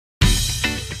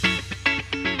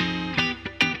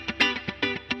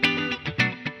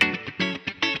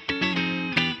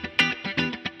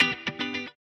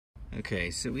Okay,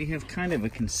 so we have kind of a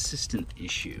consistent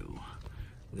issue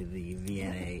with the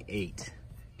VNA8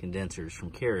 condensers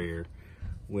from Carrier,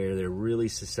 where they're really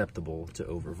susceptible to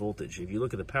overvoltage. If you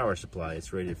look at the power supply,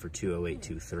 it's rated for 208,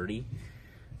 230.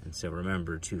 And so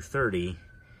remember, 230,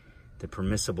 the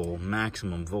permissible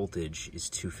maximum voltage is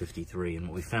 253. And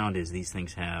what we found is these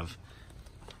things have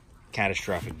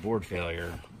catastrophic board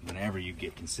failure whenever you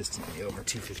get consistently over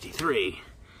 253.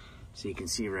 So you can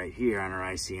see right here on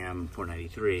our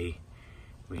ICM493,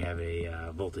 we have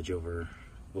a voltage over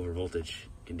voltage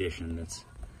condition that's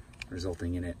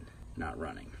resulting in it not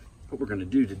running. What we're going to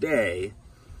do today,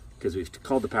 because we've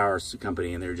called the power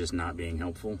company and they're just not being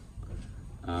helpful,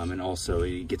 and also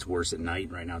it gets worse at night.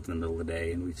 Right now it's in the middle of the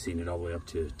day and we've seen it all the way up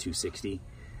to 260.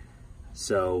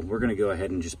 So we're going to go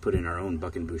ahead and just put in our own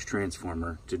buck and boost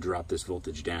transformer to drop this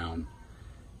voltage down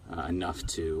enough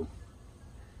to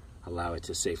allow it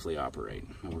to safely operate.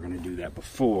 And we're going to do that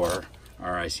before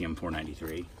our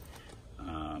ICM493,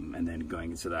 and then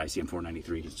going so the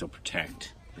ICM493 can still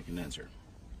protect the condenser.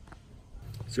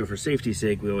 So for safety's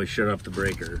sake, we always shut off the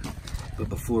breaker, but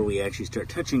before we actually start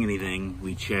touching anything,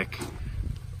 we check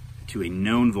to a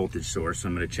known voltage source. So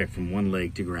I'm going to check from one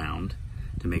leg to ground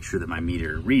to make sure that my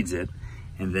meter reads it,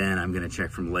 and then I'm going to check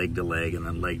from leg to leg and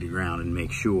then leg to ground and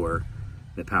make sure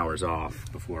the power's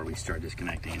off before we start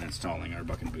disconnecting and installing our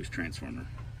buck and boost transformer.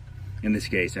 In this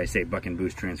case, I say buck and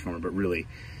boost transformer, but really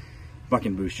buck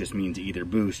and boost just means either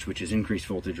boost, which is increased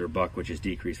voltage, or buck, which is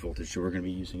decreased voltage. So we're going to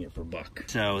be using it for buck.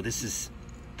 So this is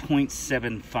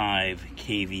 0.75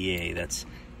 kVA, that's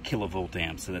kilovolt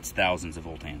amps, so that's thousands of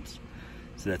volt amps.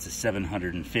 So that's a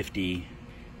 750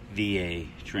 VA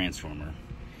transformer.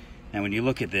 Now when you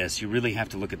look at this, you really have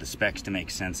to look at the specs to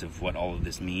make sense of what all of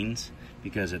this means,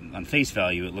 because on face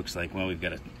value it looks like, well, we've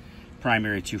got a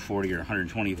primary 240 or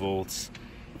 120 volts,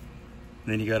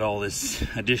 then you got all this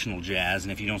additional jazz,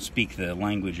 and if you don't speak the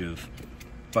language of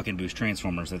buck and boost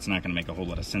transformers, that's not going to make a whole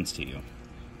lot of sense to you.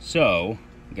 So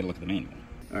you got to look at the manual.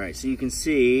 Alright, so you can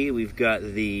see we've got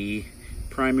the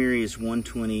primary is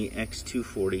 120 x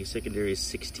 240, secondary is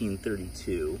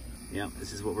 1632. Yeah,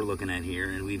 this is what we're looking at here,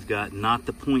 and we've got not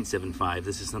the 0.75.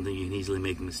 This is something you can easily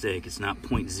make a mistake. It's not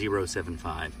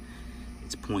 0.075,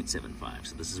 it's 0.75.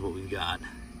 So this is what we've got,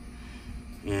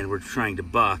 and we're trying to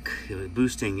buck.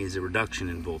 Boosting is a reduction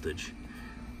in voltage.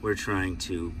 We're trying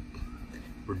to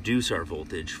reduce our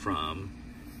voltage from,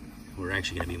 we're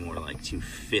actually going to be more like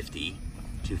 250,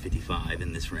 255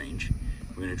 in this range.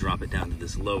 We're going to drop it down to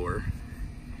this lower,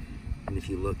 and if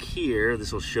you look here,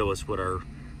 this will show us what our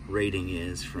rating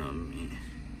is from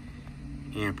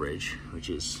amperage, which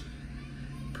is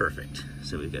perfect.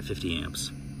 So we've got 50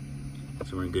 amps.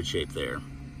 So we're in good shape there.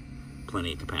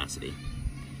 Plenty of capacity.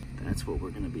 That's what we're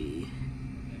going to be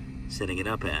setting it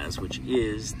up as, which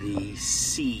is the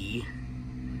C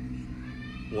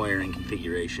wiring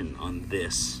configuration on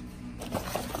this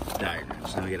diagram.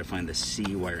 So now we got to find the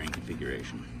C wiring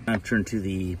configuration. I've turned to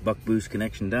the buck boost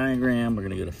connection diagram. We're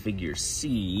going to go to figure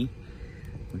C,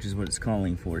 which is what it's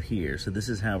calling for here. So this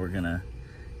is how we're gonna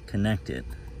connect it.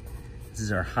 This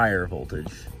is our higher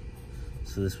voltage.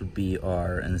 So this would be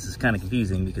our, and this is kind of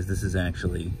confusing because this is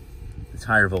actually, this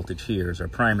higher voltage here is our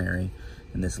primary,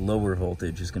 and this lower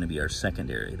voltage is gonna be our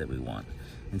secondary that we want.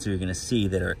 And so you're gonna see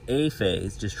that our A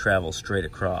phase just travels straight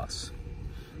across.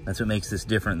 That's what makes this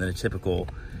different than a typical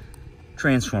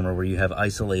transformer where you have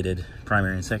isolated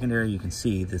primary and secondary. You can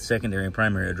see the secondary and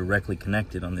primary are directly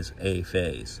connected on this A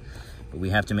phase. But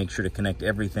we have to make sure to connect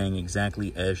everything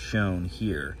exactly as shown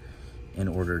here in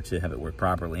order to have it work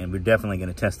properly. And we're definitely going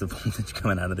to test the voltage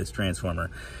coming out of this transformer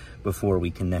before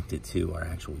we connect it to our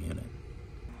actual unit.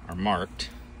 Are marked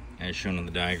as shown on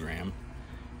the diagram.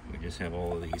 We just have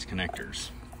all of these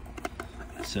connectors.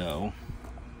 So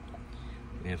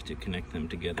we have to connect them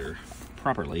together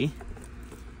properly.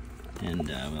 And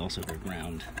we also have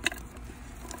ground.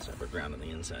 So we're ground on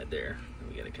the inside there that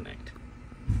we got to connect.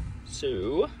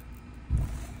 So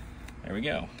there we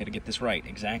go. Got to get this right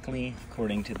exactly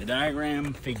according to the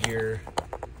diagram, figure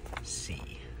C.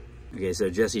 Okay, so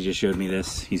Jesse just showed me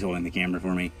this. He's holding the camera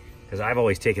for me because I've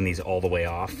always taken these all the way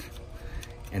off,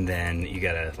 and then you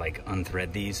gotta like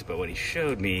unthread these. But what he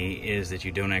showed me is that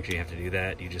you don't actually have to do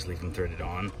that. You just leave them threaded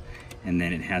on, and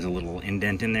then it has a little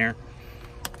indent in there.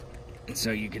 And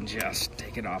so you can just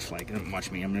take it off like, watch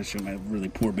me, I'm gonna show my really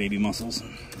poor baby muscles.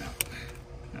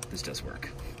 No, this does work.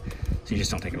 So you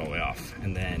just don't take it all the way off,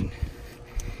 and then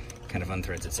kind of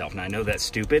unthreads itself. Now I know that's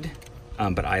stupid,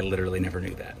 but I literally never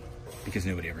knew that because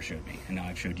nobody ever showed me, and now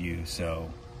I've showed you,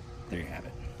 so there you have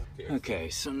it. Okay,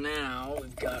 so now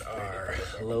we've got our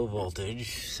low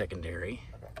voltage secondary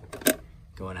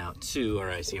going out to our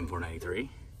ICM493,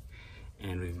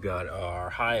 And we've got our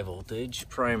high voltage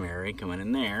primary coming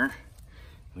in there.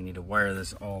 We need to wire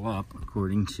this all up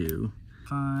according to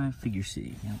figure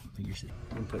C. Yep, figure C.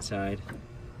 Input side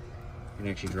can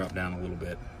actually drop down a little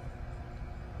bit.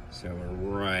 So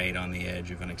we're right on the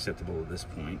edge of unacceptable at this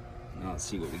point. Now let's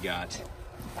see what we got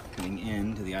coming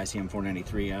into the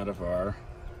ICM493 out of our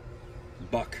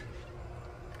buck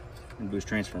and boost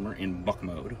transformer in buck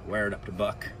mode, wired up to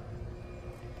buck.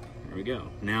 There we go.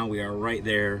 Now we are right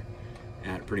there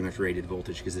at pretty much rated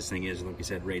voltage, because this thing is, like we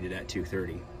said, rated at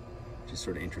 230, which is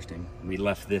sort of interesting. We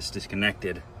left this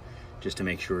disconnected just to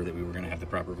make sure that we were going to have the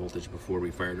proper voltage before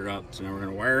we fired it up. So now we're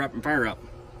going to wire up and fire up.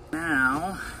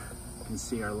 Now you can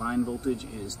see our line voltage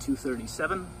is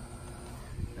 237.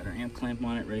 Got our amp clamp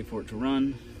on it, ready for it to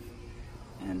run,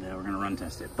 and we're going to run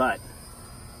test it. But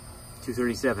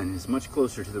 237 is much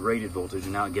closer to the rated voltage,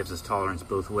 and now it gives us tolerance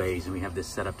both ways, and we have this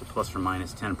set up to plus or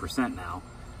minus 10% now,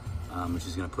 which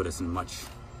is going to put us in much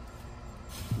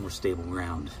more stable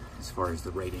ground as far as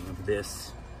the rating of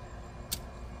this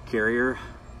carrier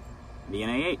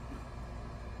VNA8.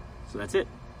 So that's it,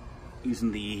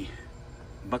 using the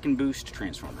buck and boost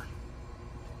transformer.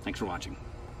 Thanks for watching.